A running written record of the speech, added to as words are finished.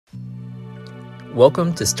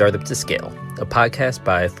Welcome to Startup to Scale, a podcast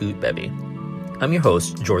by Food Bevy. I'm your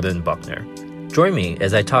host, Jordan Buckner. Join me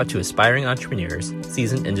as I talk to aspiring entrepreneurs,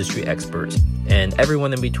 seasoned industry experts, and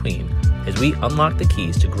everyone in between as we unlock the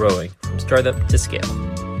keys to growing from startup to scale.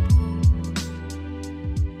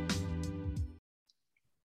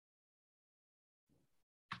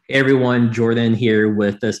 Hey everyone, Jordan here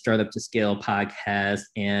with the Startup to Scale podcast,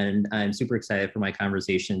 and I'm super excited for my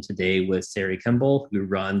conversation today with Sari Kimball, who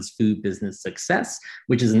runs Food Business Success,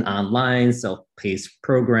 which is an online self-paced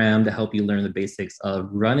program to help you learn the basics of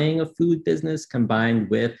running a food business combined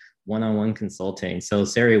with one-on-one consulting. So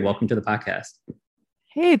Sari, welcome to the podcast.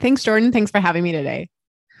 Hey, thanks, Jordan. Thanks for having me today.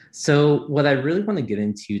 So what I really want to get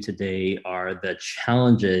into today are the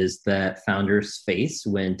challenges that founders face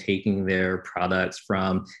when taking their products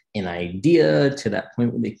from an idea to that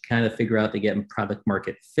point when they kind of figure out they get product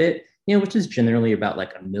market fit, which is generally about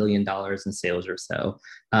like $1 million in sales or so.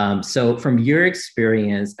 So from your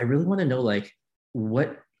experience, I really want to know,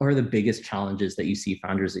 what are the biggest challenges that you see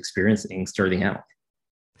founders experiencing starting out?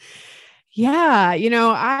 Yeah,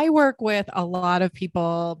 I work with a lot of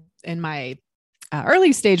people in my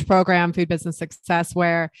early stage program, Food Business Success,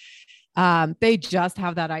 where they just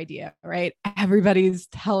have that idea, right? Everybody's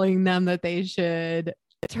telling them that they should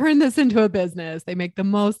turn this into a business. They make the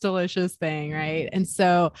most delicious thing, right? And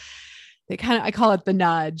so I call it the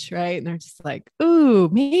nudge, right? And they're just like, ooh,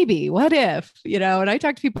 maybe, what if, and I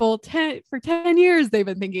talk to people for 10 years, they've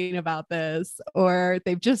been thinking about this, or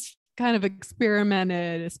they've just kind of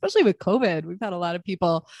experimented, especially with COVID. We've had a lot of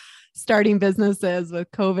people starting businesses with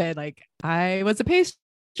COVID. Like, I was a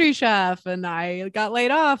pastry chef and I got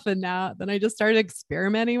laid off, and then I just started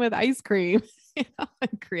experimenting with ice cream,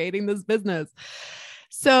 and creating this business.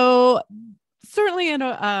 So certainly,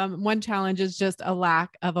 one challenge is just a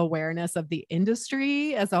lack of awareness of the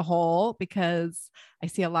industry as a whole, because I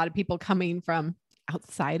see a lot of people coming from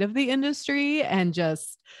outside of the industry, and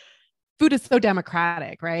just food is so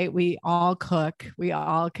democratic, right? We all cook. We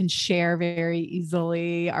all can share very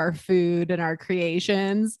easily our food and our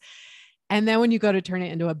creations. And then when you go to turn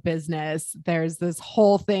it into a business, there's this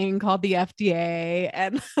whole thing called the FDA,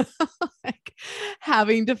 and like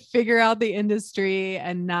having to figure out the industry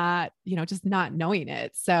and not, just not knowing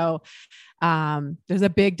it. So there's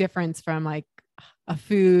a big difference from like a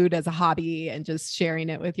food as a hobby and just sharing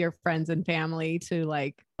it with your friends and family to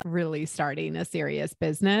like really starting a serious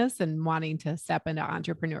business and wanting to step into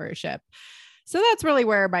entrepreneurship. So that's really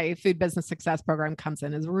where my Food Business Success program comes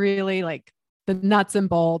in, is really like the nuts and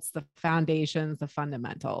bolts, the foundations, the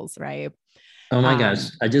fundamentals, right? Oh my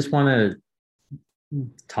gosh. I just want to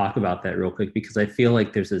talk about that real quick, because I feel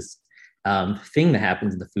like there's this thing that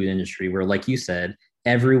happens in the food industry where, like you said,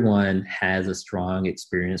 everyone has a strong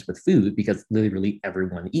experience with food because literally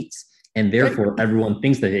everyone eats. And therefore, everyone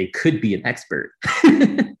thinks that they could be an expert.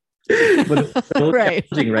 But it's so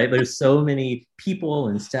challenging, right? There's so many people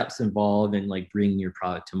and steps involved in like bringing your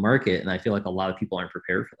product to market. And I feel like a lot of people aren't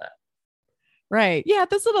prepared for that. Right. Yeah.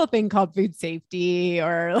 This little thing called food safety,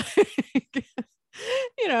 or like,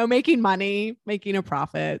 making money, making a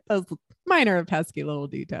profit, those minor pesky little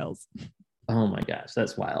details. Oh my gosh,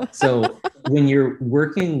 that's wild. So when you're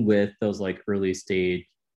working with those like early stage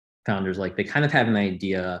founders, like they kind of have an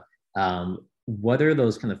idea, what are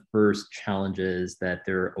those kind of first challenges that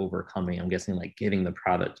they're overcoming? I'm guessing like getting the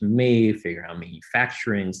product made, figuring out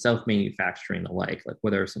manufacturing, self-manufacturing, the like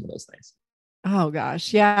what are some of those things? Oh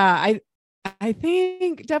gosh. Yeah. I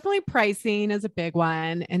think definitely pricing is a big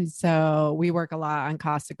one. And so we work a lot on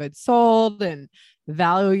cost of goods sold and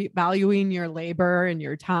valuing your labor and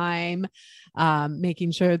your time,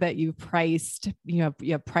 making sure that you've priced, you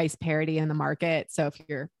have price parity in the market. So if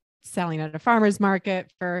you're selling at a farmer's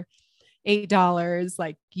market for $8,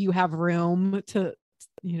 like you have room to,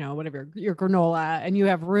 whatever your granola, and you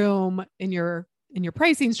have room in your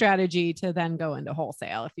pricing strategy to then go into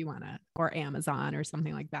wholesale if you want to, or Amazon or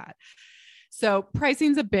something like that. So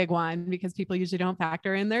pricing is a big one because people usually don't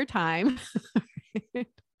factor in their time.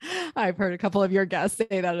 I've heard a couple of your guests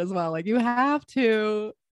say that as well. Like, you have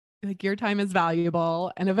to, like, your time is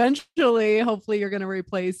valuable, and eventually, hopefully you're going to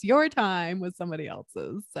replace your time with somebody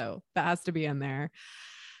else's. So that has to be in there.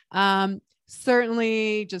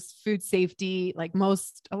 Certainly just food safety. Like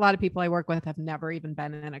a lot of people I work with have never even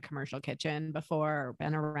been in a commercial kitchen before, or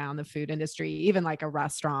been around the food industry, even like a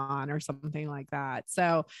restaurant or something like that.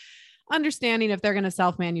 So understanding if they're going to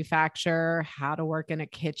self-manufacture, how to work in a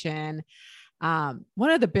kitchen. One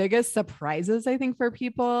of the biggest surprises, I think, for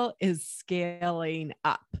people is scaling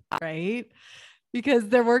up, right? Because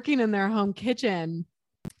they're working in their home kitchen.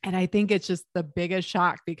 And I think it's just the biggest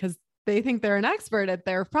shock, because they think they're an expert at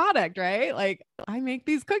their product, right? Like I make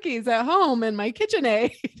these cookies at home in my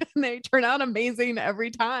KitchenAid and they turn out amazing every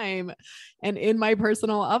time and in my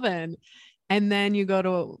personal oven. And then you go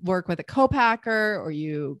to work with a co-packer or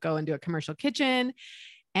you go into a commercial kitchen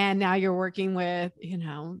and now you're working with,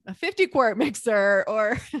 a 50 quart mixer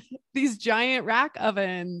or these giant rack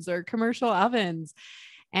ovens or commercial ovens.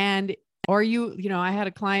 And, or I had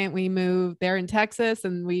a client, we moved there in Texas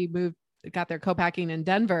and we got their co-packing in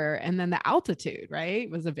Denver. And then the altitude, right,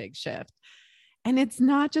 was a big shift. And it's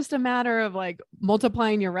not just a matter of like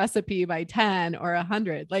multiplying your recipe by 10 or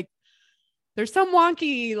 100. Like there's some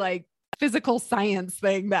wonky, like physical science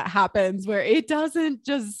thing that happens where it doesn't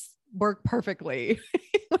just work perfectly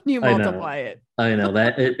when you multiply it. I know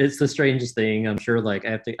that it's the strangest thing. I'm sure like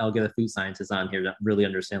I'll get a food scientist on here to really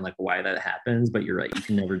understand like why that happens, but you're right. You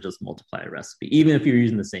can never just multiply a recipe, even if you're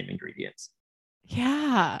using the same ingredients.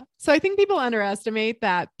 Yeah. So I think people underestimate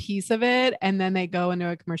that piece of it. And then they go into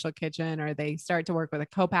a commercial kitchen or they start to work with a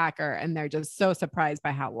co-packer and they're just so surprised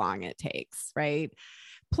by how long it takes. Right.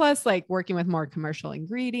 Plus like working with more commercial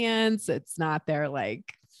ingredients. It's not their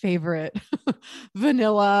like favorite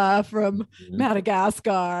vanilla from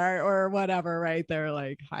Madagascar or whatever, right? They're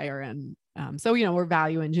like higher end. So, we're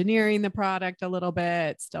value engineering the product a little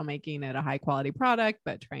bit, still making it a high quality product,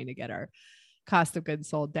 but trying to get our cost of goods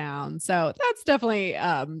sold down. So that's definitely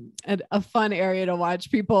a fun area to watch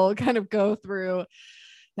people kind of go through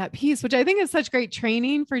that piece, which I think is such great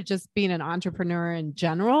training for just being an entrepreneur in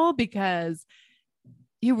general, because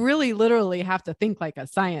you really literally have to think like a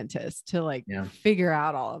scientist to figure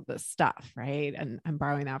out all of this stuff. Right. And I'm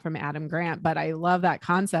borrowing that from Adam Grant, but I love that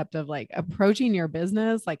concept of like approaching your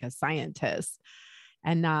business like a scientist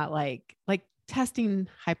and not like testing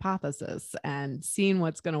hypothesis and seeing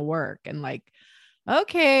what's going to work. And like,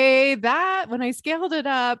 okay, that when I scaled it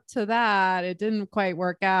up to that, it didn't quite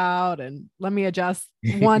work out. And let me adjust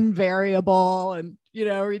one variable and,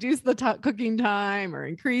 reduce the cooking time or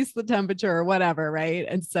increase the temperature or whatever. Right.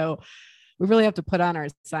 And so we really have to put on our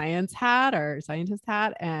scientist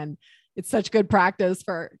hat. And it's such good practice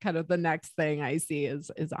for kind of the next thing I see is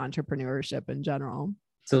entrepreneurship in general.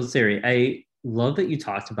 So Sari, I love that you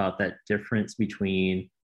talked about that difference between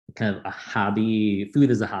kind of a hobby, food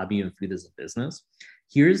as a hobby and food as a business.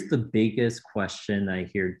 Here's the biggest question I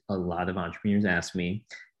hear a lot of entrepreneurs ask me.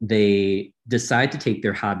 They decide to take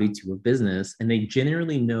their hobby to a business and they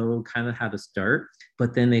generally know kind of how to start,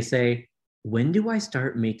 but then they say, when do I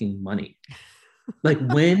start making money? Like,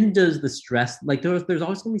 when does the stress, like there's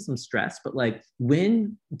always gonna be some stress, but like,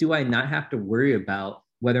 when do I not have to worry about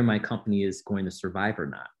whether my company is going to survive or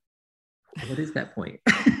not? What is that point?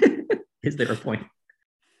 Is there a point?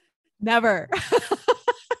 Never.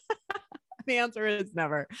 The answer is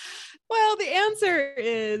never. Well, the answer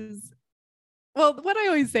is, what I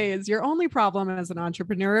always say is your only problem as an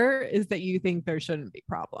entrepreneur is that you think there shouldn't be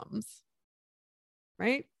problems,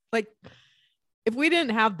 right? Like if we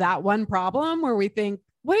didn't have that one problem where we think,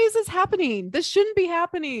 why is this happening? This shouldn't be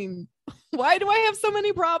happening. Why do I have so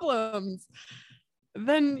many problems?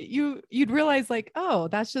 Then you'd realize like, oh,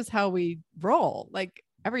 that's just how we roll. Like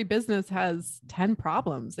every business has 10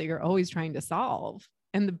 problems that you're always trying to solve.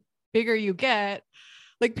 And the bigger you get,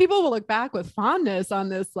 like people will look back with fondness on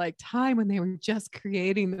this like time when they were just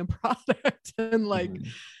creating the product and like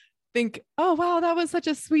think, oh, wow, that was such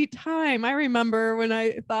a sweet time. I remember when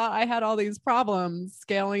I thought I had all these problems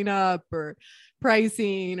scaling up or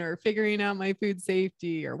pricing or figuring out my food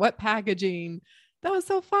safety or what packaging. That was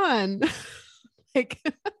so fun. Like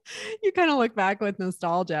you kind of look back with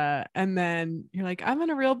nostalgia and then you're like, I'm in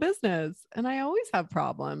a real business and I always have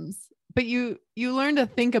problems, but you learn to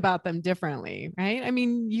think about them differently, right? I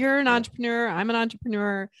mean, you're an entrepreneur. I'm an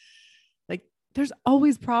entrepreneur. Like there's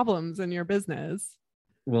always problems in your business.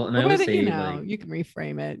 Well, and I would say, you can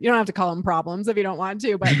reframe it. You don't have to call them problems if you don't want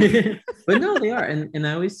to, but but no, they are. And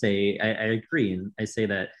I always say, I agree. And I say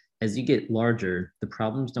that as you get larger, the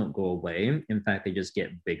problems don't go away. In fact, they just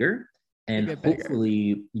get bigger. And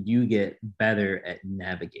hopefully you get better at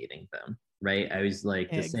navigating them, right? I always like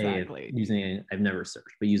to say, I've never surfed,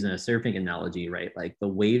 but using a surfing analogy, right? Like the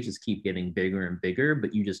waves just keep getting bigger and bigger,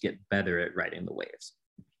 but you just get better at riding the waves.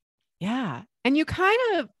 Yeah. And you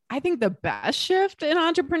I think the best shift in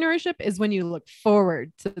entrepreneurship is when you look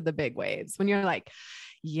forward to the big waves, when you're like,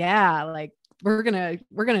 yeah, like we're going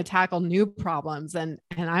to tackle new problems. And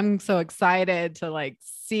I'm so excited to like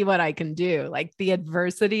see what I can do. Like the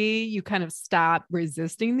adversity, you kind of stop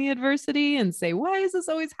resisting the adversity and say, why is this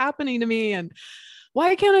always happening to me? And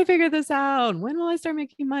why can't I figure this out? When will I start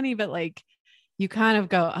making money? But like, you kind of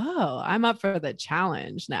go, oh, I'm up for the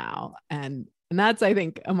challenge now. And And that's, I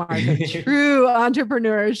think, a mark of true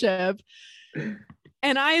entrepreneurship.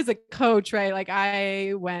 And I, as a coach, right, like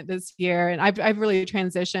I went this year and I've really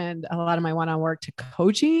transitioned a lot of my one-on-one work to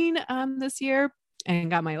coaching this year and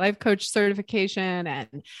got my life coach certification.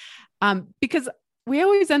 And because we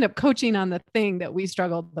always end up coaching on the thing that we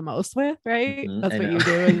struggled the most with, right? Mhm, That's I what know. you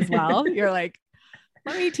do as well. You're like,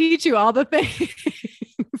 let me teach you all the things.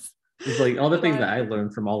 It's like all the things that But I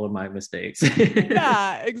learned from all of my mistakes.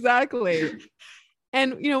 yeah, exactly.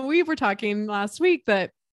 And, we were talking last week that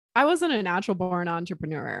I wasn't a natural born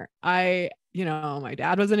entrepreneur. My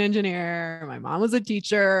dad was an engineer, my mom was a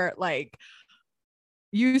teacher. Like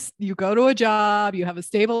you go to a job, you have a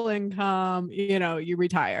stable income, you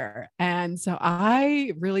retire. And so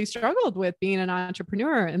I really struggled with being an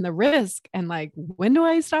entrepreneur and the risk and like, when do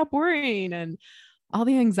I stop worrying and all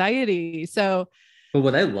the anxiety? So But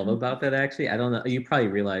what I love about that, actually, I don't know, you probably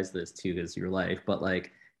realize this too, because your life, but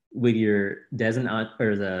like with your as an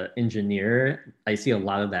or the engineer, I see a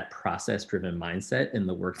lot of that process driven mindset in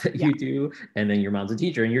the work that yeah, you do. And then your mom's a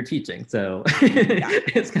teacher and you're teaching. So yeah.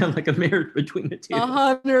 it's kind of like a marriage between the two.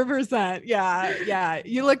 100%. Yeah. Yeah.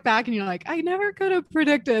 You look back and you're like, I never could have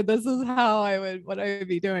predicted this is what I would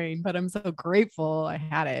be doing, but I'm so grateful I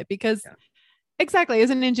had it because Yeah. exactly. As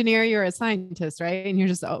an engineer, you're a scientist, right? And you're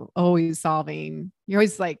just always solving. You're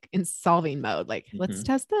always like in solving mode. Like, let's Mhm.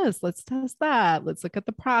 test this. Let's test that. Let's look at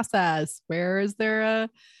the process. Where is there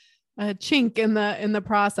a chink in the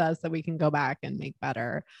process that we can go back and make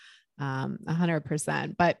better?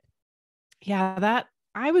 100%. But yeah, that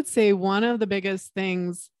I would say one of the biggest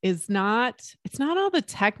things is it's not all the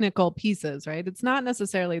technical pieces, right? It's not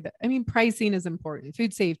necessarily pricing is important,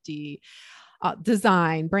 food safety,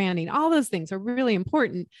 design, branding, all those things are really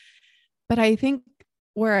important. But I think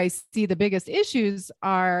where I see the biggest issues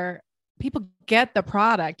are people get the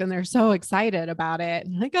product and they're so excited about it.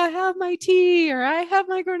 And like, I have my tea or I have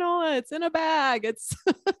my granola. It's in a bag. It's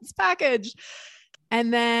it's packaged.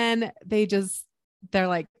 And then they're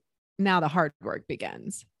like, now the hard work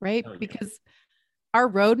begins, right? Oh, yeah. Because our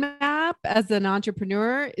roadmap as an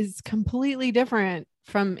entrepreneur is completely different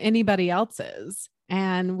from anybody else's.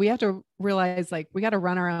 And we have to realize like we got to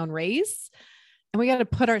run our own race and we got to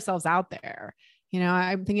put ourselves out there.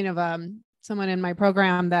 I'm thinking of someone in my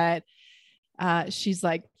program that she's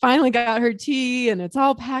like finally got her tea and it's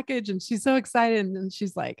all packaged and she's so excited. And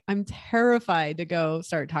she's like, I'm terrified to go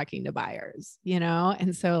start talking to buyers,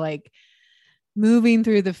 And so like moving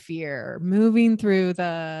through the fear, moving through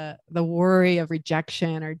the worry of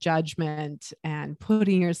rejection or judgment and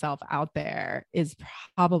putting yourself out there is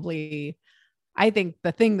probably, I think,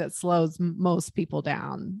 the thing that slows most people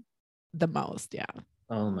down the most. Yeah.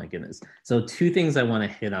 Oh my goodness. So two things I want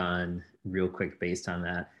to hit on real quick based on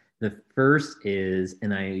that. The first is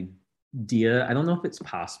an idea. I don't know if it's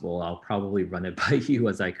possible. I'll probably run it by you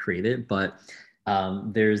as I create it, but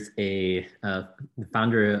there's the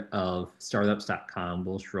founder of startups.com,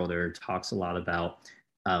 Will Schroeder, talks a lot about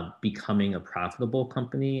becoming a profitable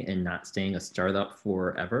company and not staying a startup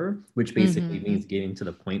forever, which basically Mm-hmm. means getting to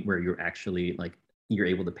the point where you're actually like you're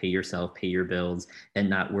able to pay yourself, pay your bills, and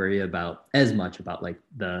not worry about as much about like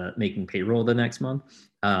the making payroll the next month.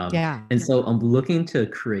 Yeah. And so I'm looking to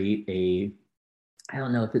create I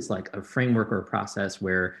don't know if it's like a framework or a process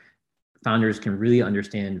where founders can really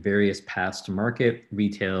understand various paths to market,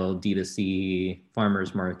 retail, D2C,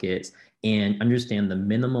 farmers markets, and understand the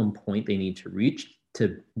minimum point they need to reach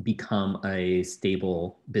to become a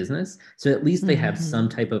stable business. So at least they have Mm-hmm. some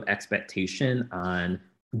type of expectation on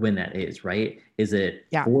when that is, right? Is it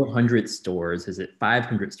Yeah. 400 stores? Is it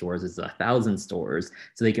 500 stores? Is it 1,000 stores?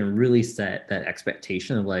 So they can really set that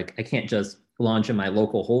expectation of like, I can't just launch in my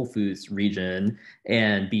local Whole Foods region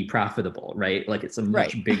and be profitable, right? Like it's a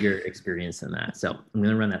Right. much bigger experience than that. So I'm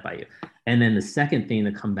going to run that by you. And then the second thing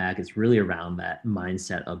to come back is really around that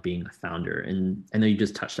mindset of being a founder. And I know you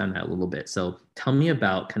just touched on that a little bit. So tell me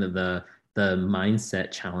about kind of the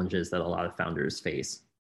mindset challenges that a lot of founders face.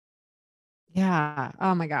 Yeah.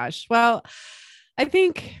 Oh my gosh. Well, I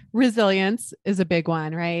think resilience is a big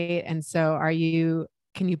one, right? And so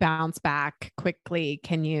can you bounce back quickly?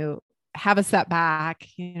 Can you have a setback?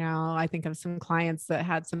 I think of some clients that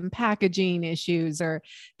had some packaging issues or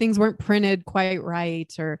things weren't printed quite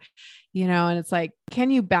right and it's like,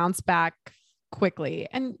 can you bounce back quickly?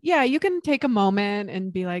 And yeah, you can take a moment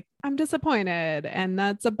and be like, I'm disappointed and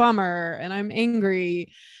that's a bummer and I'm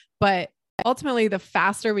angry, but ultimately the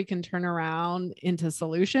faster we can turn around into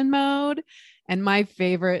solution mode. And my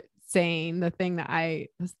favorite saying, the thing that I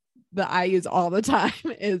use all the time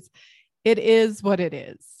is it is what it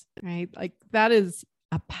is, right? Like that is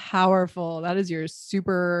that is your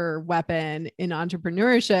super weapon in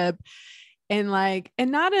entrepreneurship.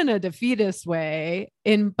 and not in a defeatist way,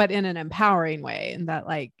 but in an empowering way, in that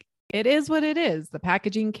like, it is what it is. The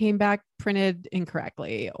packaging came back printed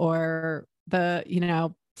incorrectly, or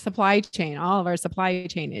supply chain, all of our supply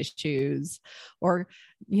chain issues, or,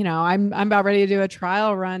 I'm about ready to do a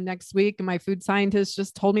trial run next week. And my food scientist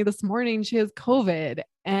just told me this morning she has COVID.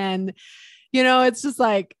 And, it's just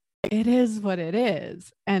like, it is what it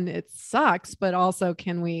is. And it sucks. But also,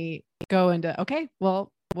 can we go into, okay,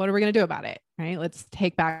 well, what are we going to do about it? Right. Let's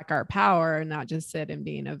take back our power and not just sit and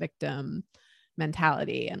being a victim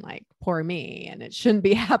mentality and like, poor me. And it shouldn't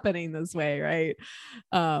be happening this way. Right.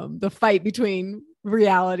 The fight between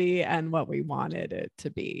reality and what we wanted it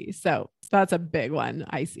to be. So that's a big one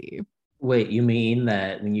I see. Wait, you mean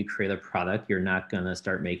that when you create a product, you're not going to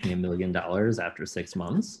start making $1 million after 6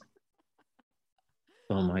 months?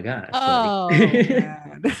 Oh my gosh. Like Oh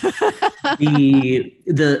man.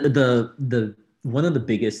 the one of the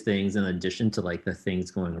biggest things in addition to like the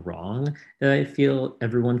things going wrong that I feel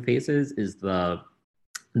everyone faces is the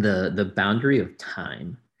boundary of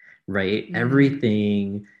time, right?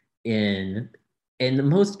 Everything in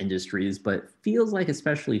most industries, but feels like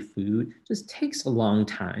especially food just takes a long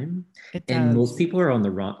time. It And most does. people are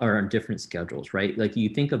on different schedules, right? Like you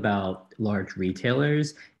think about large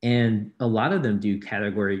retailers, and a lot of them do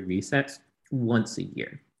category resets once a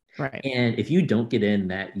year. Right. And if you don't get in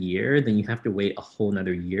that year, then you have to wait a whole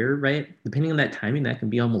nother year, right? Depending on that timing, that can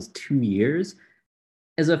be almost 2 years.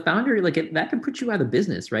 As a founder, like that can put you out of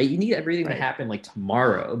business, right? You need everything to Right. happen like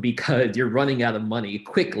tomorrow because you're running out of money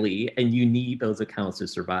quickly and you need those accounts to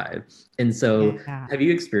survive. And so, Yeah. have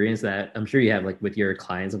you experienced that? I'm sure you have, like with your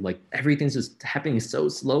clients, of like everything's just happening so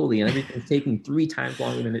slowly and everything's taking 3 times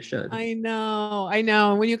longer than it should. I know. I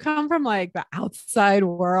know. When you come from like the outside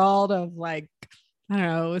world of like, I don't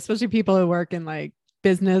know, especially people who work in like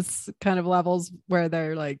business kind of levels where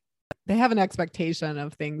they're like, they have an expectation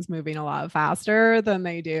of things moving a lot faster than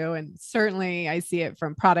they do. And certainly I see it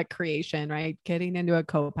from product creation, right? Getting into a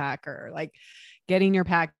co-packer, like getting your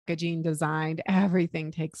packaging designed,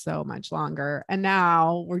 everything takes so much longer. And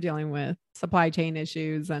now we're dealing with supply chain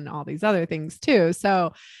issues and all these other things too.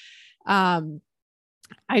 So, um,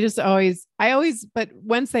 but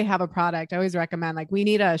once they have a product, I always recommend like we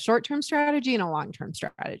need a short-term strategy and a long-term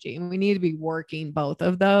strategy. And we need to be working both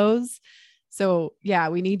of those. So yeah,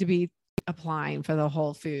 we need to be applying for the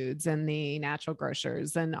Whole Foods and the natural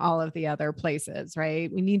grocers and all of the other places,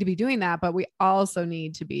 right? We need to be doing that, but we also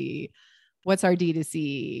need to be, what's our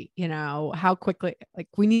D2C, how quickly, like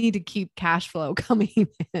we need to keep cash flow coming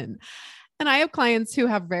in. And I have clients who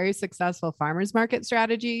have very successful farmers market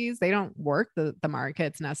strategies. They don't work the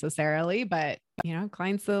markets necessarily, but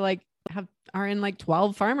clients that like are in like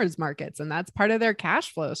 12 farmers markets, and that's part of their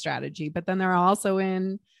cash flow strategy. But then they're also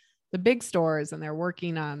in the big stores and they're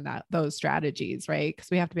working on those strategies, right? Because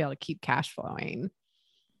we have to be able to keep cash flowing.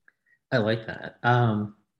 I like that.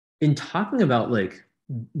 In talking about like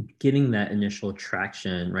getting that initial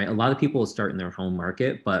traction, right? A lot of people start in their home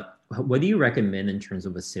market, but what do you recommend in terms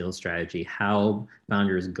of a sales strategy? How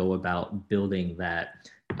founders go about building that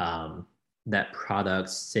product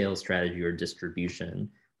sales strategy or distribution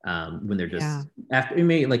when they're just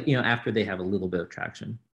after they have a little bit of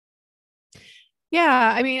traction?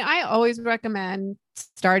 Yeah. I mean, I always recommend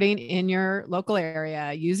starting in your local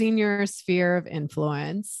area, using your sphere of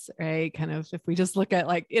influence, right? Kind of, if we just look at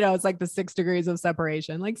like, it's like the 6 degrees of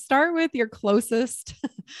separation, like start with your closest,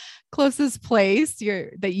 closest place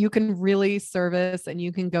that you can really service and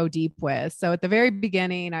you can go deep with. So at the very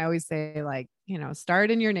beginning, I always say like,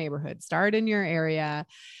 start in your neighborhood, start in your area.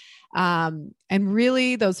 And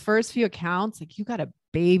really those first few accounts, like you got to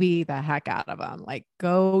baby the heck out of them, like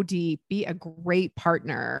go deep, be a great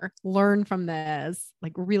partner, learn from this,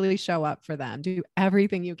 like really show up for them, do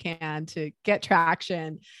everything you can to get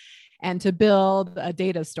traction and to build a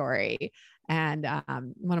data story. And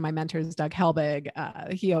one of my mentors, Doug Helbig,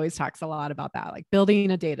 he always talks a lot about that, like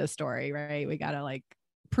building a data story, right? We got to like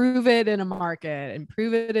prove it in a market and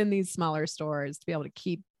prove it in these smaller stores to be able to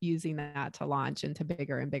keep using that to launch into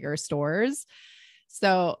bigger and bigger stores.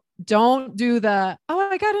 So don't do I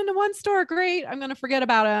got into one store, great, I'm going to forget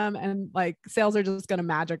about them, and like sales are just going to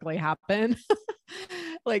magically happen.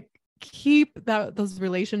 Like keep those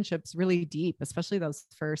relationships really deep, especially those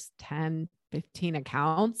first 10, 15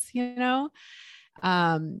 accounts, so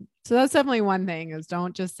that's definitely one thing, is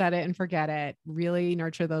don't just set it and forget it, really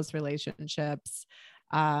nurture those relationships.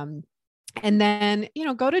 And then,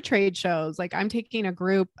 go to trade shows. Like I'm taking a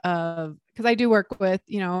group of, because I do work with,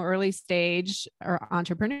 early stage or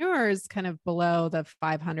entrepreneurs kind of below the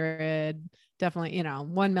 500, definitely,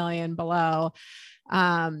 1 million below.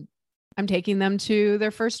 I'm taking them to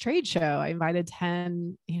their first trade show. I invited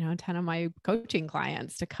 10 of my coaching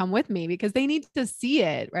clients to come with me because they need to see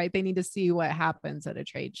it, right? They need to see what happens at a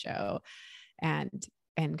trade show and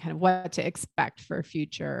kind of what to expect for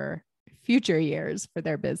future years for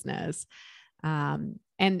their business.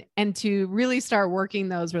 And to really start working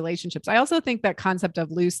those relationships. I also think that concept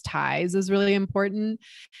of loose ties is really important.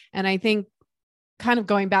 And I think kind of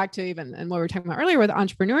going back to even and what we were talking about earlier with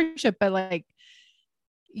entrepreneurship, but like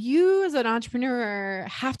you as an entrepreneur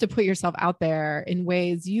have to put yourself out there in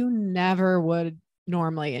ways you never would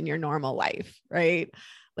normally in your normal life, right?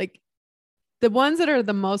 Like the ones that are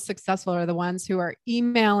the most successful are the ones who are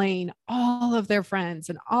emailing all of their friends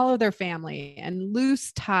and all of their family and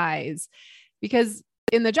loose ties. Because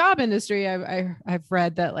in the job industry, I've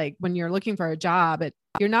read that like when you're looking for a job,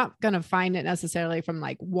 you're not going to find it necessarily from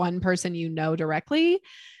like one person you know directly,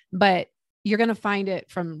 but you're going to find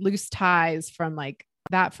it from loose ties from like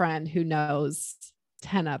that friend who knows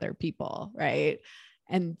 10 other people, right?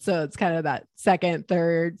 And so it's kind of that second,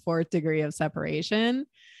 third, fourth degree of separation.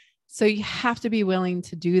 So you have to be willing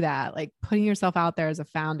to do that, like putting yourself out there as a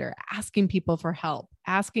founder, asking people for help,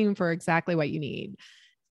 asking for exactly what you need,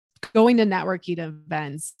 going to networking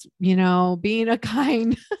events, being a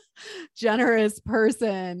kind, generous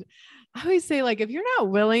person. I always say, like, if you're not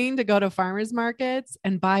willing to go to farmers markets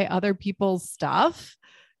and buy other people's stuff,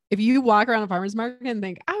 if you walk around a farmer's market and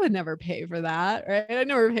think, I would never pay for that, right? I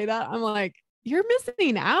never pay that. I'm like, you're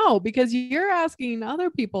missing out because you're asking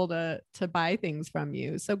other people to buy things from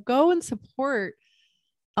you. So go and support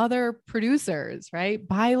other producers, right?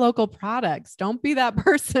 Buy local products. Don't be that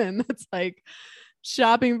person that's like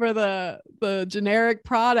shopping for the generic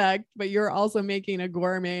product, but you're also making a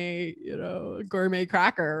gourmet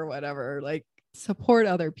cracker or whatever. Like support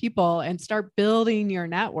other people and start building your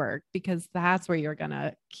network, because that's where you're going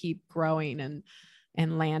to keep growing and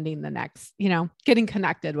landing the next, getting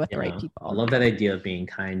connected with the right people. I love that idea of being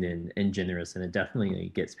kind and generous, and it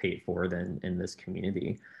definitely gets paid forward in this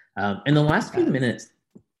community. In the last few minutes,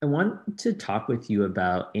 I want to talk with you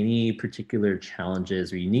about any particular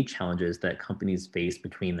challenges or unique challenges that companies face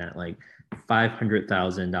between that like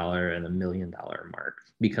 $500,000 and $1 million mark,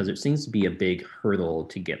 because it seems to be a big hurdle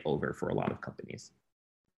to get over for a lot of companies.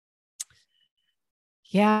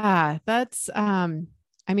 Yeah, that's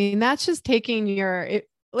that's just taking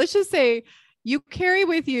let's just say you carry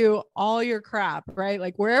with you all your crap, right?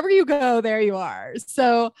 Like wherever you go, there you are.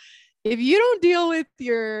 So if you don't deal with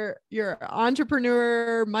your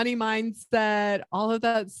entrepreneur money mindset, all of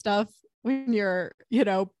that stuff when you're,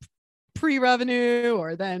 pre-revenue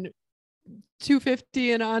or then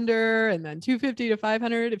 250 and under, and then 250 to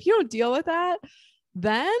 500, if you don't deal with that,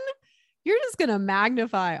 then you're just going to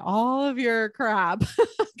magnify all of your crap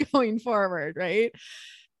going forward, right?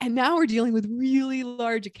 And now we're dealing with really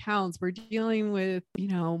large accounts. We're dealing with,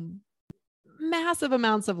 massive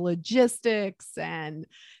amounts of logistics, and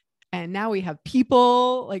now we have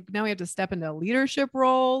people, like now we have to step into leadership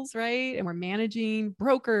roles, right? And we're managing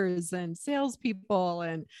brokers and salespeople.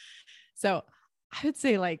 And so I would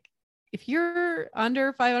say, like, if you're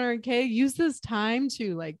under 500K, use this time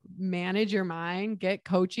to like manage your mind, get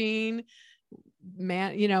coaching,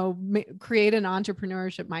 create an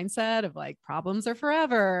entrepreneurship mindset of like problems are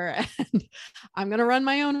forever and I'm going to run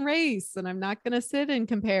my own race and I'm not going to sit and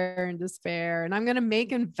compare and despair, and I'm going to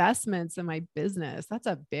make investments in my business. That's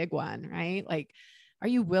a big one, right? Like, are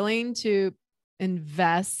you willing to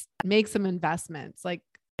make some investments? Like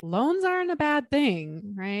loans aren't a bad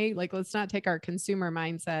thing, right? Like let's not take our consumer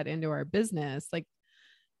mindset into our business. Like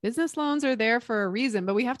business loans are there for a reason,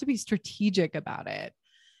 but we have to be strategic about it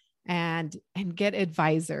and get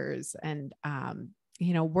advisors and,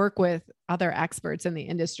 work with other experts in the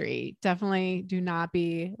industry. Definitely do not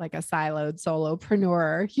be like a siloed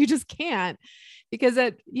solopreneur. You just can't, because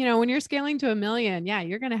when you're scaling to 1 million, yeah,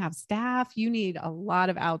 you're going to have staff. You need a lot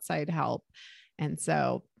of outside help. And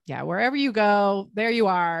so, yeah, wherever you go, there you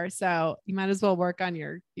are. So you might as well work on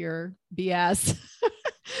your BS.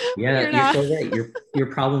 Yeah, you're so right. Your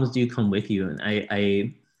problems do come with you. And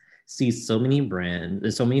I see so many brands,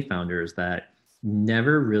 there's so many founders that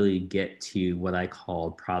never really get to what I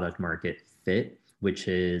call product market fit, which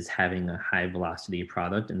is having a high velocity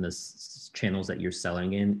product in the channels that you're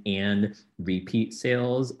selling in, and repeat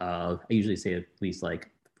sales of, I usually say at least like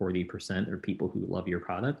 40% are people who love your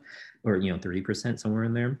product, or 30%, somewhere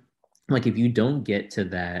in there. Like if you don't get to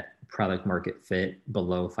that product market fit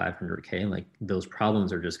below 500K, like those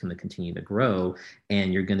problems are just going to continue to grow,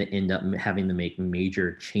 and you're going to end up having to make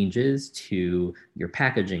major changes to your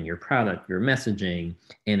packaging, your product, your messaging,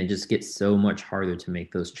 and it just gets so much harder to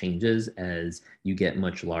make those changes as you get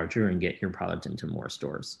much larger and get your product into more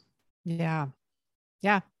stores. Yeah.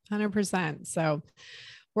 Yeah. 100%. So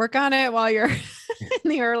work on it while you're in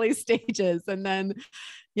the early stages. And then,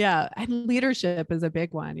 yeah. And leadership is a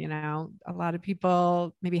big one. You know, a lot of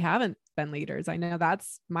people maybe haven't been leaders. I know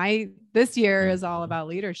this year is all Mhm. about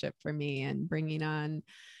leadership for me and bringing on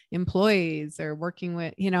employees or working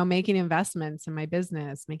with, making investments in my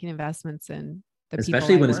business, making investments in the people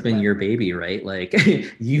Especially I when it's work been with. your baby, right? Like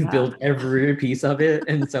you've Yeah. built every piece of it.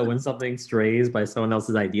 And so when something strays by someone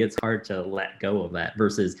else's idea, it's hard to let go of that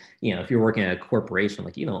versus, if you're working at a corporation,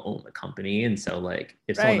 like you don't own the company. And so like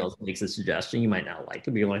if someone Right. else makes a suggestion, you might not like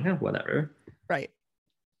it, but you're like, oh, whatever. Right.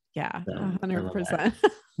 Yeah. So I love 100%.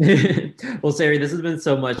 that. Well, Sari, this has been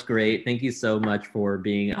so much great. Thank you so much for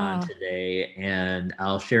being on Oh, today. And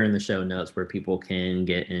I'll share in the show notes where people can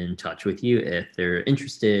get in touch with you if they're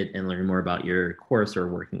interested and learn more about your course or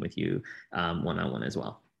working with you one on one as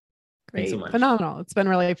well. Thanks so great. much. Phenomenal. It's been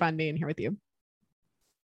really fun being here with you.